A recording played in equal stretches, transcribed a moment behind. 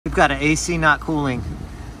We've got an AC, not cooling.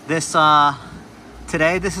 This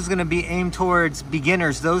today, this is going to be aimed towards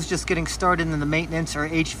beginners, those just getting started in the maintenance or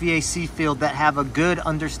HVAC field that have a good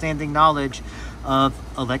understanding knowledge of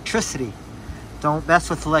electricity. Don't mess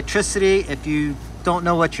with electricity if you don't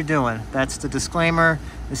know what you're doing. That's the disclaimer.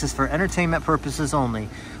 This is for entertainment purposes only.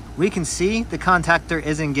 We can see the contactor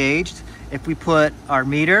is engaged if we put our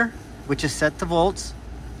meter, which is set to volts,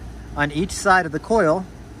 on each side of the coil.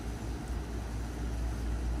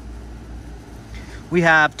 We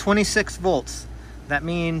have 26 volts. That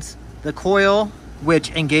means the coil which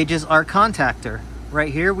engages our contactor.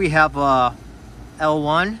 Right here we have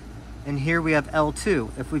L1 and here we have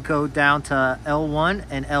L2. If we go down to L1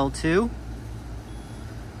 and L2,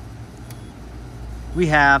 we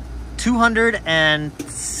have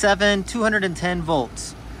 210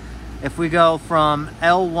 volts. If we go from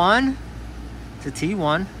L1 to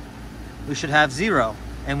T1, we should have 0,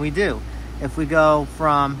 and we do. If we go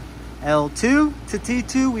from L2 to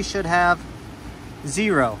T2, we should have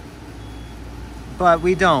 0, but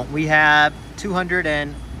we don't. We have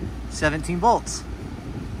 217 volts.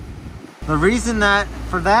 The reason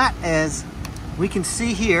for that is we can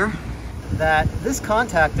see here that this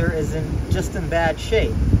contactor is just in bad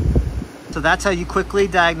shape. So that's how you quickly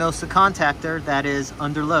diagnose a contactor that is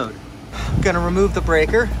under load. I'm gonna remove the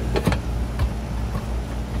breaker.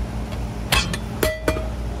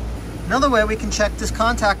 Another way we can check this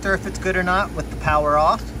contactor if it's good or not with the power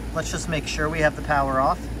off. Let's just make sure we have the power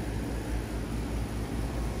off.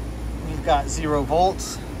 We've got 0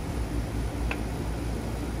 volts.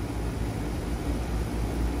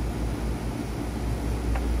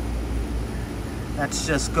 That's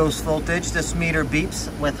just ghost voltage. This meter beeps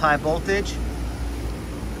with high voltage.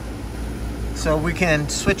 So we can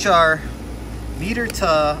switch our meter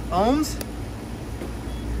to ohms.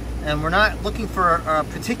 And we're not looking for a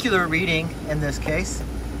particular reading in this case.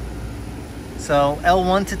 So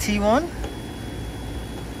L1 to T1,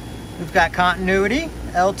 we've got continuity.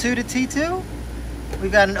 L2 to T2,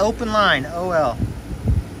 we've got an open line, OL.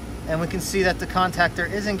 And we can see that the contactor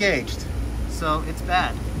is engaged. So it's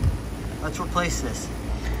bad. Let's replace this.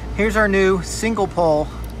 Here's our new single pole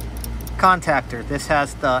contactor. This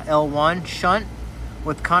has the L1 shunt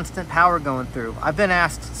with constant power going through. I've been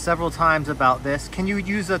asked several times about this. Can you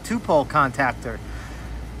use a 2-pole contactor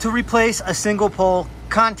to replace a single pole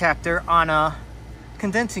contactor on a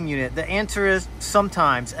condensing unit? The answer is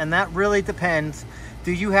sometimes, and that really depends.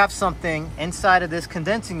 Do you have something inside of this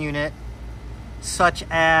condensing unit, such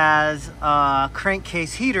as a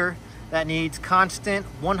crankcase heater that needs constant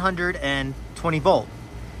 120 volt?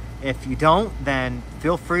 If you don't, then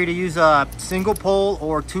feel free to use a single pole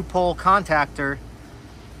or 2-pole contactor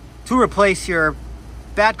to replace your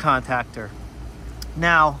bad contactor.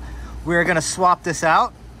 Now, we're gonna swap this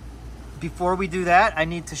out. Before we do that, I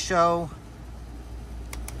need to show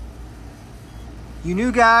you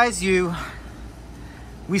new guys,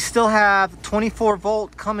 we still have 24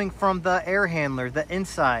 volt coming from the air handler, the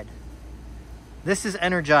inside. This is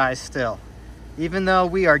energized still. Even though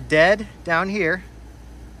we are dead down here,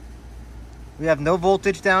 we have no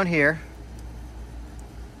voltage down here.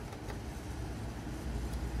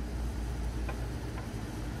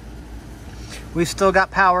 We've still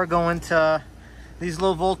got power going to these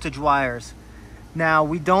low voltage wires. Now,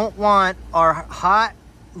 we don't want our hot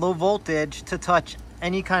low voltage to touch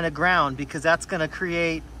any kind of ground, because that's going to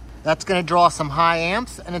draw some high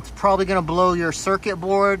amps, and it's probably going to blow your circuit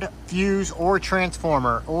board, fuse, or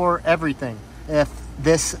transformer, or everything if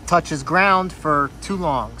this touches ground for too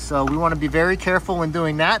long. So we want to be very careful when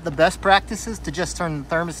doing that. The best practice is to just turn the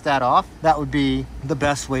thermostat off. That would be the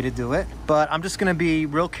best way to do it. But I'm just going to be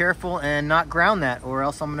real careful and not ground that, or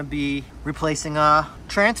else I'm going to be replacing a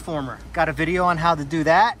transformer. Got a video on how to do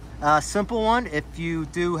that. A simple one if you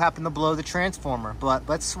do happen to blow the transformer. But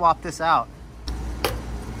let's swap this out.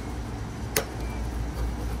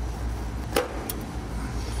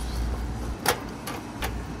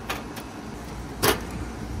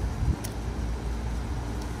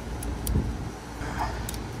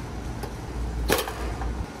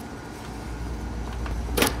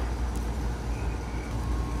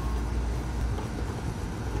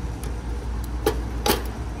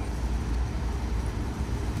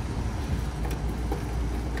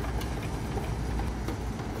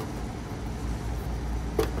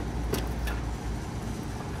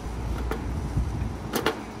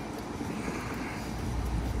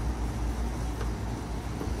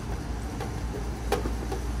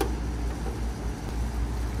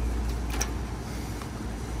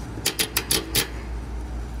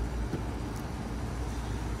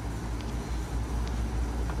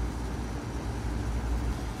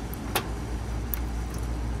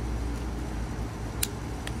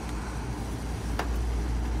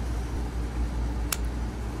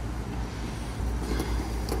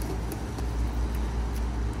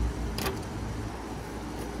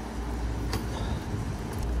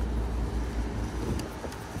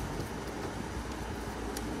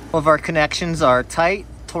 All of our connections are tight,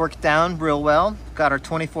 torqued down real well. Got our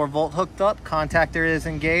 24 volt hooked up. Contactor is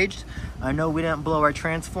engaged. I know we didn't blow our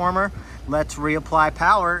transformer. Let's reapply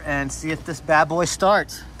power and see if this bad boy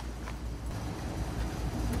starts.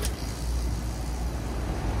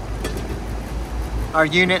 Our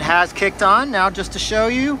unit has kicked on. Now just to show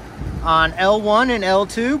you, on L1 and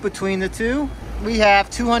L2, between the two, we have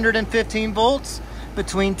 215 volts.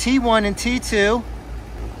 Between T1 and T2,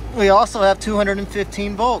 we also have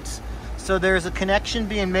 215 volts. So there's a connection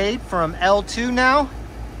being made from L2 now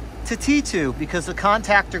to T2 because the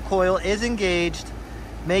contactor coil is engaged,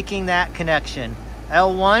 making that connection.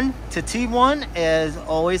 L1 to T1 is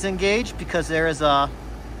always engaged because there is a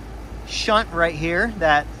shunt right here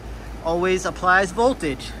that always applies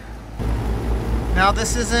voltage. Now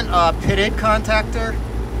this isn't a pitted contactor,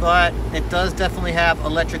 but it does definitely have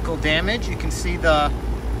electrical damage. You can see the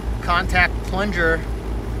contact plunger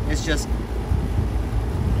is just,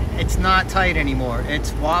 it's not tight anymore.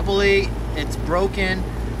 It's wobbly, it's broken.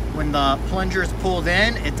 When the plunger is pulled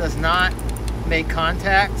in, it does not make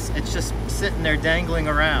contacts. It's just sitting there dangling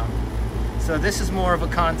around. So this is more of a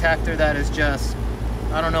contactor that is just,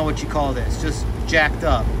 I don't know what you call this, just jacked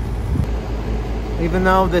up. Even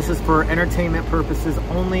though this is for entertainment purposes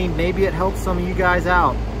only, maybe it helps some of you guys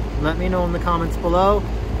out. Let me know in the comments below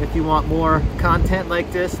if you want more content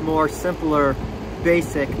like this, more simpler,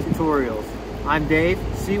 basic tutorials. I'm Dave.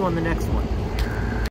 See you on the next one.